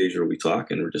a page where we talk,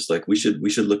 and we're just like, we should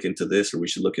look into this, or we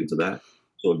should look into that.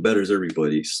 So it betters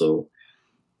everybody. So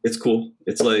it's cool.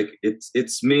 It's like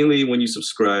it's mainly when you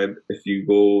subscribe. If you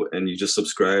go and you just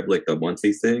subscribe like the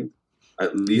monthly thing,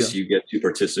 at least you get to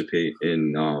participate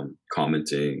in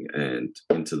commenting and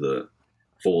into the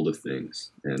fold of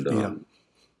things. And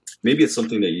maybe it's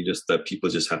something that people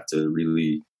just have to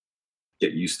really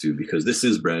get used to, because this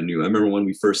is brand new. I remember when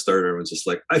we first started, everyone's just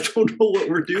like, I don't know what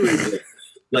we're doing.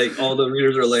 Like all the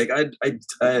readers are like,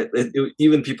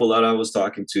 even people that I was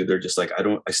talking to, they're just like,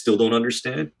 I still don't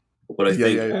understand. But I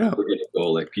think we're gonna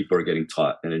go, like, people are getting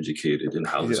taught and educated in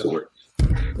how this works.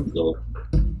 So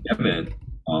yeah, man.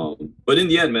 But in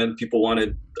the end, man, people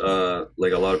wanted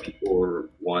like a lot of people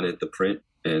wanted the print,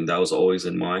 and that was always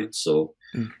in mind. So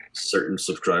certain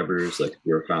subscribers, like if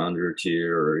you're a founder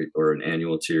tier or an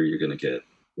annual tier, you're gonna get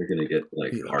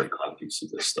like hard copies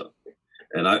of this stuff.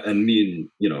 And me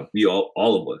and we all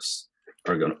of us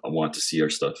are gonna want to see our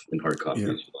stuff in hard copy as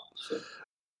well. So.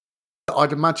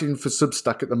 I'd imagine for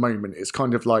Substack at the moment, it's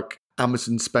kind of like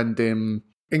Amazon spending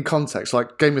in context.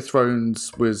 Like Game of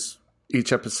Thrones was,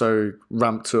 each episode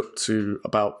ramped up to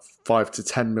about 5 to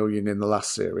 10 million in the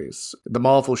last series. The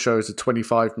Marvel shows are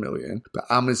 25 million, but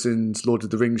Amazon's Lord of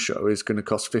the Rings show is going to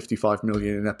cost 55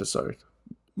 million an episode.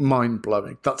 Mind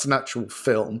blowing. That's an actual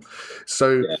film.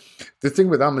 So the thing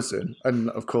with Amazon, and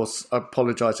of course, I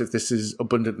apologize if this is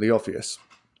abundantly obvious,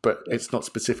 but it's not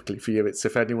specifically for you. It's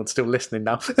if anyone's still listening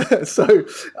now. So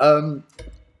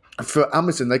for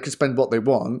Amazon, they can spend what they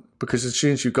want, because as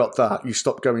soon as you got that, you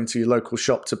stop going to your local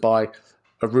shop to buy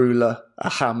a ruler, a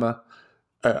hammer,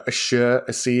 a shirt,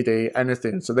 a CD,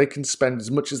 anything. So they can spend as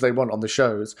much as they want on the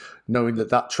shows, knowing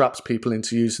that traps people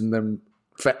into using them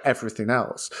for everything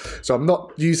else. So I'm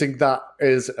not using that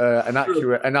as an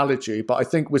accurate analogy, but I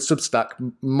think with Substack,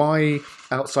 my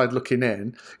outside looking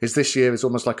in is this year is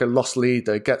almost like a lost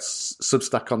leader, gets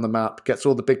Substack on the map, gets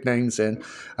all the big names in,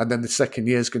 and then the second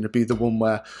year is going to be the one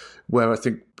where I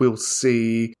think we'll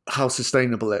see how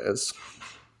sustainable it is.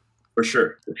 For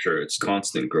sure. It's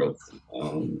constant growth.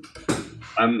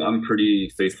 I'm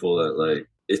pretty faithful that like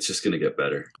it's just going to get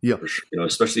better. Yeah. For sure.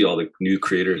 Especially all the new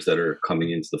creators that are coming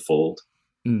into the fold.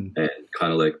 And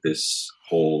kind of like this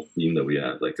whole theme that we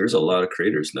have, like there's a lot of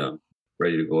creators now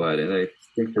ready to go at it. And I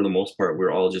think for the most part, we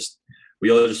all just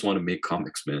want to make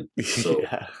comics, man. So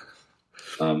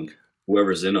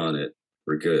whoever's in on it,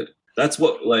 we're good. That's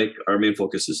what like our main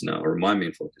focus is now, or my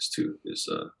main focus too, is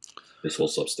this whole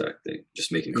Substack thing,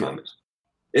 just making comics.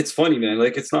 It's funny, man.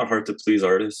 Like it's not hard to please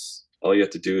artists. All you have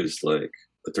to do is like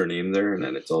put their name there, and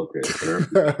then it's all good.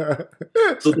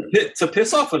 So to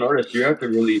piss off an artist, you have to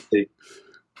really take,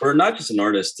 or not just an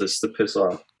artist, just to piss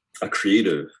off a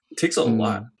creative. It takes a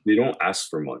lot. They don't ask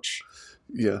for much.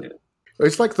 Yeah.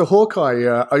 It's like the Hawkeye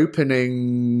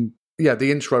opening,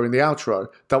 the intro and the outro.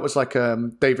 That was like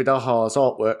David Ahar's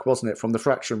artwork, wasn't it, from the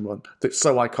Fraction run? That's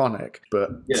so iconic,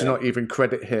 but to not even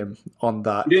credit him on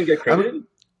that. You didn't get credit?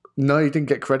 No, you didn't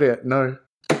get credit, no.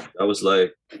 That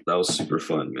was super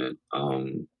fun, man.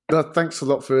 Thanks a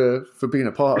lot for being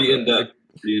a part of it.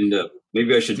 Pretty in depth.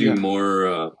 Maybe I should do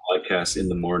more podcasts in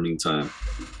the morning time.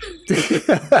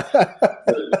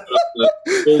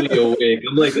 Fully awake.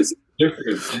 I'm like, this is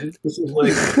different, man.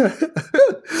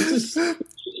 This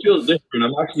feels different.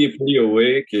 I'm actually pretty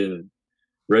awake and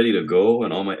ready to go,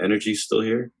 and all my energy's still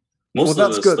here. Most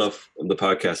of the stuff on the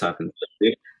podcast happens,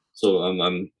 so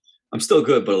I'm still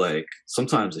good. But like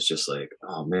sometimes it's just like,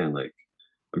 oh man, like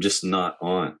I'm just not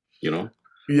on,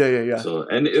 Yeah. So,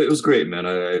 and it was great, man.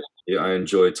 I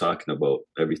enjoyed talking about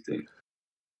everything.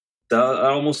 I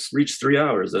almost reached 3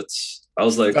 hours. I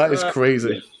was like, that is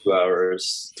crazy. 2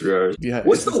 hours, 3 hours. Yeah.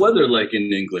 What's the weather like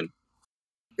in England?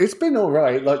 It's been all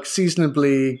right, like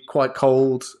seasonably quite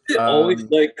cold. Always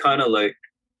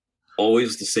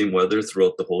always the same weather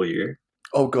throughout the whole year.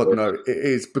 Oh God, no! It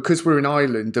is because we're in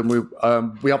Ireland and we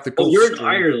have the Gulf Stream. You're in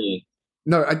Ireland.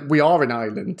 No, we are in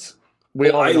Ireland. We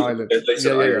are in Ireland.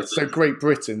 Yeah. So Great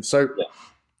Britain. So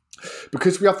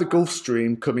because we have the Gulf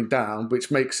Stream coming down, which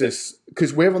makes us,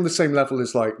 because we're on the same level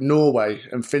as like Norway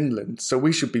and Finland, so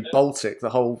we should be Baltic the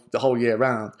whole year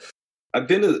round. I've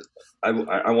been to. I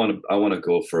want to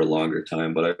go for a longer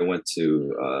time, but I went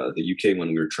to the UK when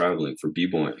we were traveling for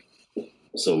b-boying.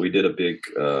 So we did a big.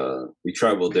 We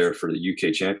traveled there for the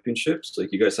UK championships.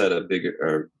 Like you guys had a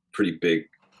pretty big.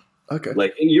 Okay.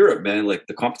 Like in Europe, man, like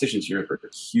the competitions in Europe are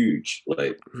huge,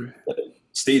 like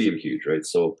stadium huge, right?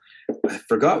 So I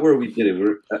forgot where we did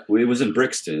it. It was in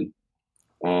Brixton,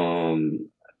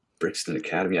 Brixton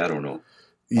Academy. I don't know.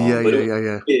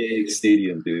 Yeah. Big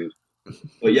stadium, dude.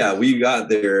 But yeah, we got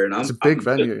there, and it's a big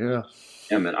venue. Yeah.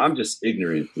 Yeah, man. I'm just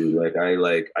ignorant, dude.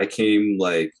 I came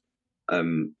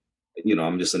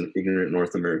I'm just an ignorant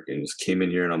North American. Just came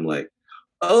in here, and I'm like,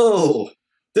 oh,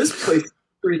 this place is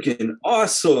freaking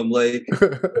awesome! Like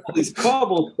all these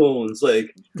cobblestones.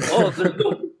 Like, oh,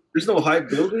 there's no high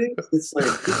buildings. It's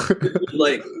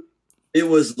it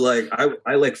was like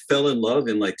I like fell in love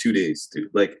in like 2 days, dude.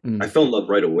 Like I fell in love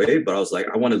right away, but I was like,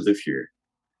 I want to live here.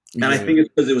 And I think it's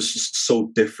because it was just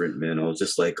so different, man. I was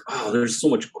just like, oh, there's so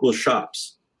much cool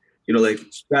shops. Like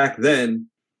back then,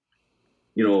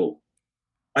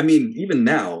 I mean, even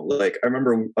now, like I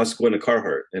remember us going to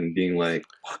Carhartt and being like,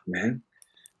 fuck, man,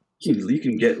 you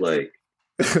can get like,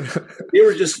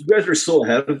 you guys were so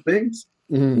ahead of things.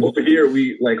 Over here,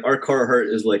 our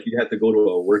Carhartt is like, you had to go to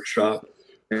a workshop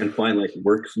and find like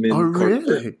worksmen. Oh,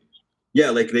 really? Yeah,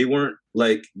 like they weren't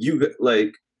like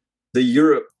the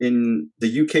Europe in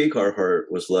the UK Carhartt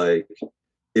was like,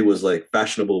 it was like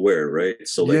fashionable wear, right?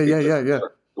 So like yeah.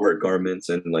 Wore garments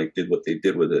and like did what they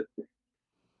did with it.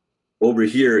 Over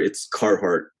here, it's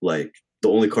Carhartt. Like the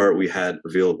only Carhartt we had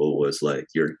available was like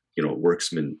your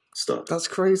worksman stuff. That's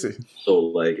crazy. So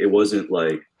like it wasn't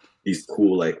like these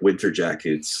cool like winter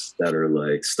jackets that are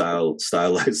like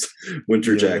stylized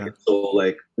winter jackets. So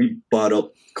like we bought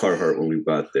up Carhartt when we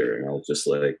got there, and I was just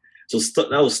like, I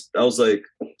was like,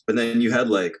 and then you had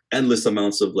like endless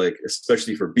amounts of like,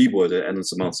 especially for b-boys,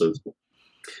 endless amounts of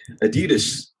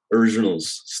Adidas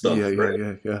originals stuff.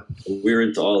 Yeah. We were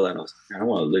into all that. And I was like, I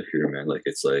want to live here, man. Like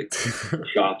it's like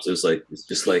shops. It's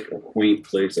just like a quaint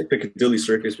place. Like Piccadilly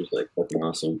Circus was like fucking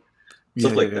awesome.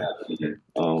 Stuff that.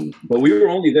 But we were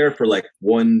only there for like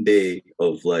 1 day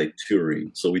of like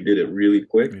touring, so we did it really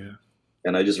quick. Yeah.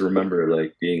 And I just remember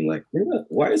like being like,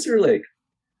 why is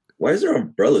there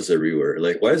umbrellas everywhere?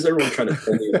 Like, why is everyone trying to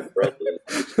sell me an umbrella?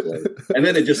 And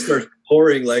then it just starts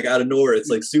pouring like out of nowhere. It's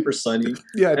like super sunny.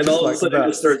 Yeah. And all of a sudden it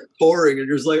just starts pouring, and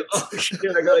you're just like, oh shit,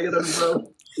 I gotta get an umbrella.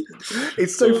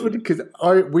 It's so funny because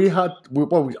I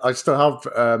still have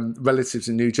relatives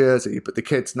in New Jersey, but the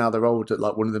kids now they're older.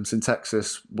 Like one of them's in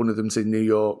Texas, one of them's in New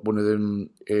York, one of them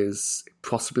is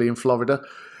possibly in Florida,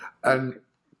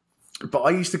 But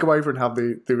I used to go over and have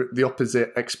the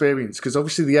opposite experience because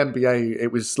obviously the NBA,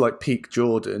 it was like peak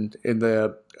Jordan in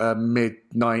the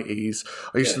mid-90s.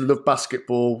 I used to love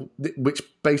basketball, which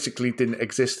basically didn't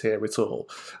exist here at all,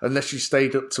 unless you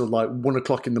stayed up till like 1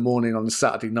 o'clock in the morning on a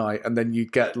Saturday night, and then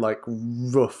you'd get like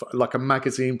like a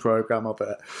magazine program of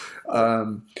it.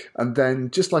 And then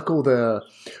just like all the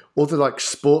like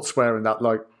sportswear and that,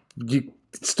 like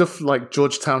stuff like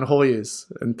Georgetown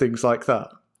Hoyas and things like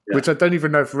that. Yeah. Which I don't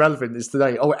even know if relevant is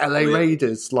today. Oh, LA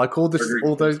Raiders, like all those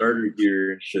starter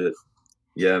gear and shit.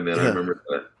 Yeah, man, I remember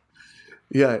that.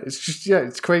 Yeah,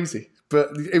 it's crazy, but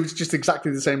it was just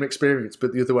exactly the same experience,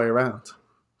 but the other way around.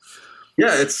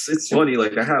 Yeah, it's funny.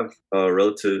 Like I have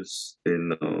relatives in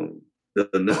the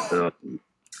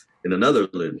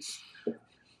Netherlands,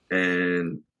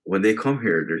 and when they come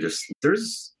here, their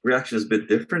reaction is a bit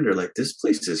different. They're like, "This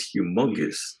place is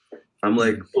humongous." I'm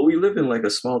like, "Well, we live in like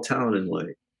a small town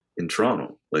in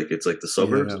Toronto. Like it's like the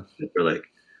suburbs." Yeah. They're like,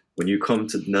 when you come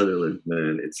to the Netherlands,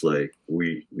 man, it's like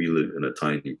we live in a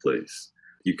tiny place.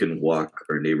 You can walk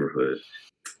our neighborhood,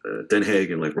 Den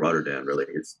Haag and like Rotterdam. Like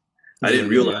I didn't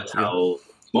realize how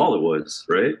small it was.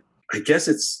 Right? I guess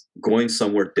it's going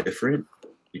somewhere different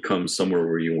becomes somewhere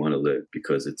where you want to live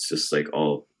because it's just like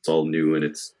it's all new and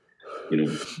it's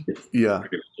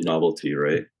novelty,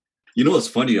 right? You know what's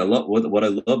funny? I love what I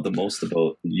love the most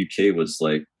about the UK was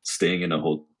like staying in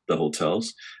the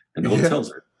hotels, and the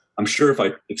hotels. I'm sure if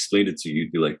I explained it to you,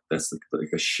 you'd be like, "That's like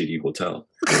a shitty hotel."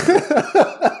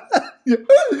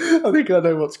 I think I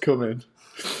know what's coming.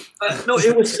 No,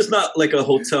 it was just not like a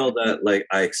hotel that like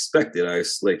I expected. I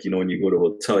was like, when you go to a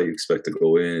hotel, you expect to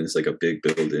go in. It's like a big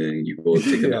building. You go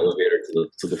take an elevator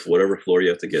to the whatever floor you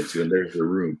have to get to, and there's your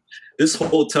room. This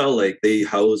hotel, like they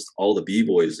housed all the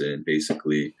b-boys in,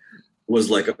 basically,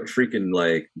 was like a freaking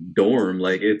like dorm.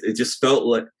 Like it just felt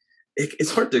like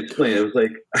it's hard to explain. It was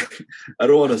like I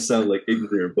don't want to sound like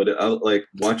ignorant, but I was like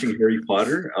watching Harry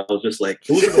Potter. I was just like,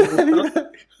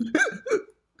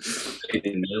 and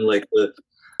then like the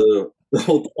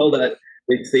hotel that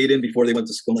they stayed in before they went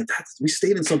to school. I'm like, we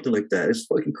stayed in something like that. It's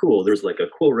fucking cool. There's like a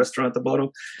cool restaurant at the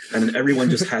bottom, and then everyone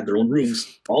just had their own rooms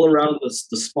all around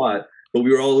the spot. but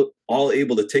we were all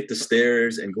able to take the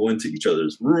stairs and go into each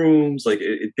other's rooms. Like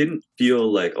it didn't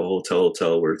feel like a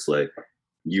hotel where it's like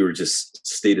you were just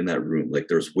stayed in that room. Like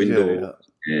there's windows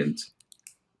and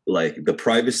like the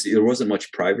privacy. There wasn't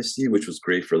much privacy, which was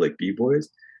great for like b-boys,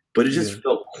 but it just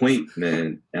felt quaint,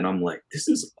 man. And I'm like, this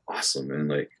is awesome, man.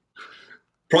 Like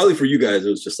probably for you guys, it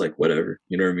was just like whatever,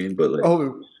 you know what I mean? But like,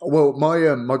 oh well,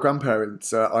 my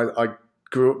grandparents, I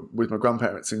grew up with my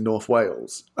grandparents in North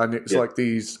Wales, and it's like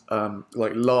these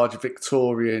like large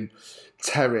Victorian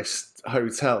terraced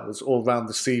hotels all around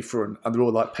the seafront, and they're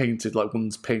all like painted, like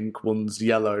one's pink, one's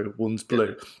yellow, one's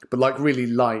blue, but like really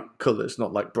light colours,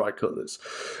 not like bright colours.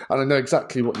 And I know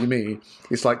exactly what you mean.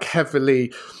 It's like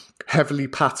heavily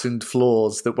patterned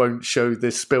floors that won't show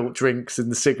the spilt drinks and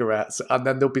the cigarettes, and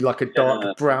then there'll be like a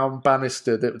dark brown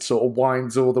banister that sort of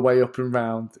winds all the way up and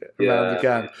round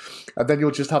again, and then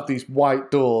you'll just have these white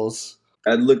doors.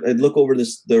 I'd look over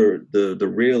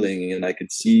the railing, and I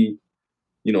could see,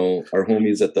 you know, our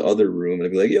homies at the other room, and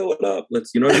I'd be like, "Yo, what up?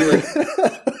 Let's," you know what I mean?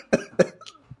 Like,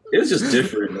 it was just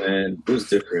different, man. It was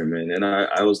different, man. And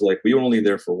I was like, we were only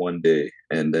there for one day,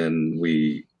 and then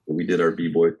we did our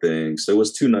b-boy thing. So it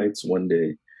was 2 nights, 1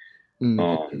 day.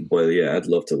 But yeah, I'd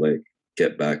love to like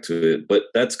get back to it. But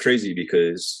that's crazy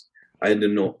because I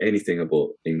didn't know anything about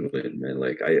England, man.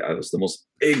 Like I was the most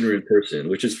ignorant person,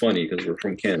 which is funny because we're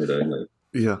from Canada, and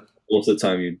like most of the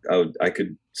time I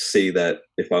could say that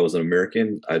if I was an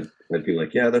American, I'd be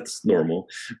like, yeah, that's normal.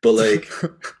 But like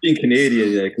being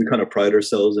Canadian, like we kind of pride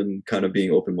ourselves in kind of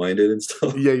being open-minded and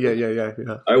stuff. Yeah.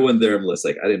 I went there and was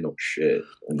like, I didn't know shit.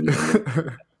 And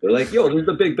they're like, yo, there's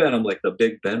the Big Ben. I'm like, the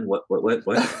Big Ben? What? You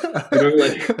know,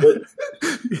 like, what?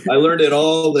 I learned it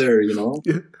all there, you know?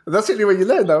 Yeah. That's the only way you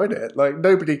learn, though, isn't it? Like,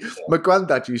 nobody... My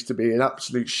granddad used to be an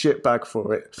absolute shitbag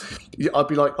for it. I'd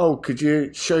be like, oh, could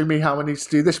you show me how I need to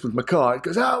do this with my car? He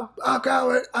goes, how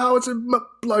is a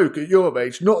bloke at your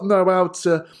age not know how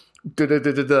to...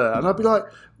 da-da-da-da-da? And I'd be like,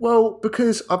 well,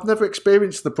 because I've never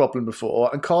experienced the problem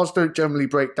before, and cars don't generally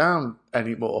break down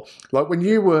anymore. Like when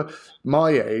you were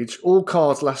my age, all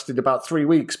cars lasted about 3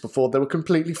 weeks before they were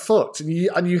completely fucked, and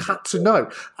you had to know.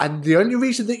 And the only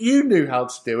reason that you knew how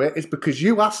to do it is because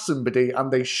you asked somebody and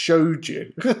they showed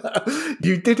you.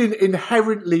 You didn't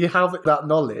inherently have that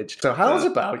knowledge. So how's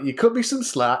about you cut me some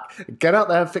slack and get out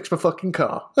there and fix my fucking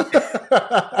car?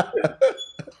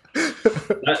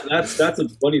 That's a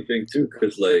funny thing too,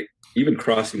 because like even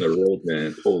crossing the road,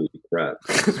 man, holy crap!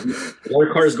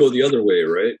 Our cars go the other way,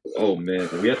 right? Oh man,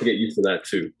 we have to get used to that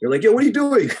too. They're like, yo, what are you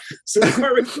doing? So the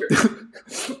car right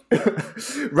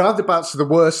here. Roundabouts are the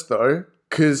worst though,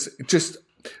 because just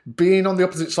being on the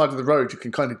opposite side of the road you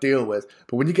can kind of deal with,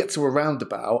 but when you get to a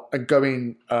roundabout and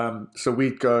going, so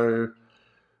we'd go.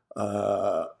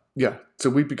 So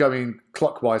we'd be going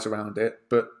clockwise around it,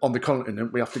 but on the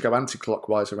continent we have to go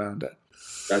anti-clockwise around it.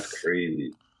 That's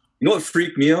crazy. You know what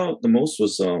freaked me out the most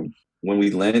was when we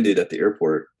landed at the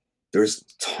airport. There's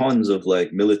tons of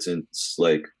like militants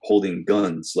like holding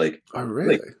guns, like oh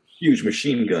really, like huge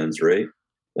machine guns, right?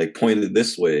 Like pointed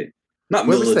this way. Not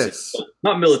Where militants,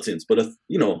 not militants, but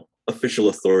you know, official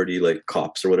authority like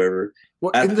cops or whatever.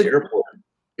 What, at the airport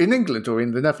in England or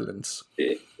in the Netherlands?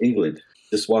 England.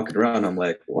 Just walking around, I'm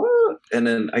like, what? And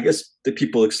then I guess the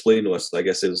people explained to us, I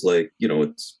guess it was like, you know,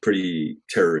 it's pretty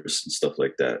terrorist and stuff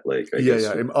like that. Like, I guess,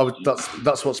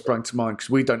 that's what sprang to mind, because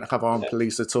we don't have armed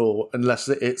police at all unless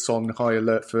it's on high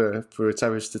alert for a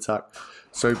terrorist attack.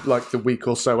 So like the week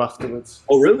or so afterwards.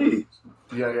 Oh, really?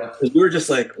 Yeah. Because we were just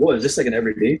like, what, is this like an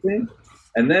everyday thing?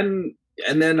 And then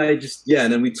and then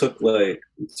we took the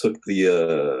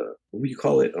what do you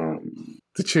call it?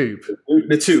 The tube.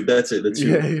 The tube, that's it. The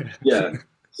tube. Yeah.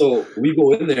 So we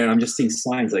go in there and I'm just seeing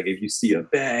signs like if you see a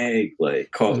bag, like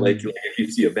if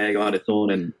you see a bag on its own.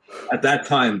 And at that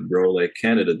time, bro, like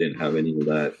Canada didn't have any of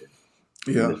that.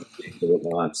 Yeah.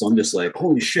 So I'm just like,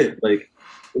 holy shit, like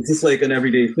is this like an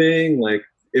everyday thing? Like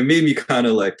it made me kind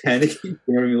of like panicky. You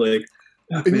know what I mean? Like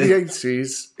in the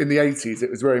 80s, it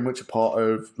was very much a part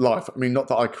of life. I mean, not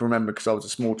that I can remember because I was a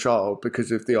small child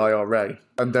because of the IRA.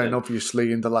 And then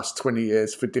obviously in the last 20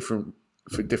 years for different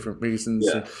reasons.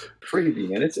 Yeah, crazy,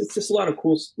 man. It's just a lot of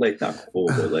cool, like not cool,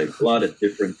 but like a lot of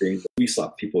different things. We saw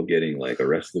people getting like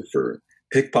arrested for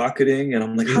pickpocketing, and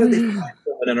I'm like, how did they find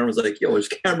them? And then I was like, yo, there's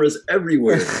cameras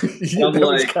everywhere. I'm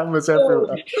like, cameras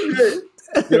everywhere. Shit.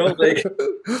 You know, like,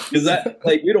 is that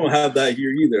like we don't have that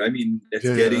here either? I mean, it's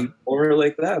getting more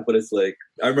like that, but it's like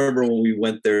I remember when we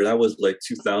went there. That was like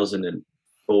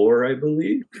 2004, I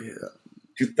believe. Yeah,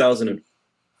 2001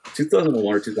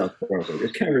 or 2004. I was like,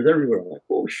 there's cameras everywhere. I'm like,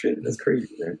 oh shit, that's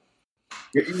crazy, man.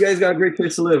 You guys got a great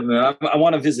place to live, man. I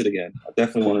want to visit again. I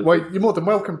definitely want to. Well, you're more than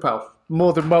welcome, pal.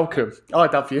 more than welcome.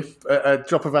 I'd have you. A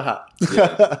drop of a hat.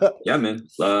 Yeah, man.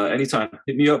 Anytime.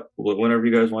 Hit me up whenever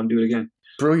you guys want to do it again.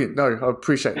 Brilliant. No, I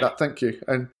appreciate that. Thank you.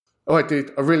 And all right,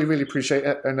 dude, I really, really appreciate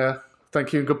it. And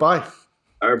thank you and goodbye.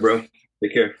 All right, bro.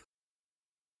 Take care.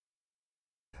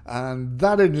 And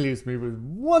that only leaves me with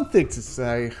one thing to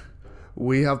say.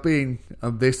 We have been,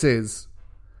 and this is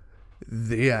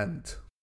the end.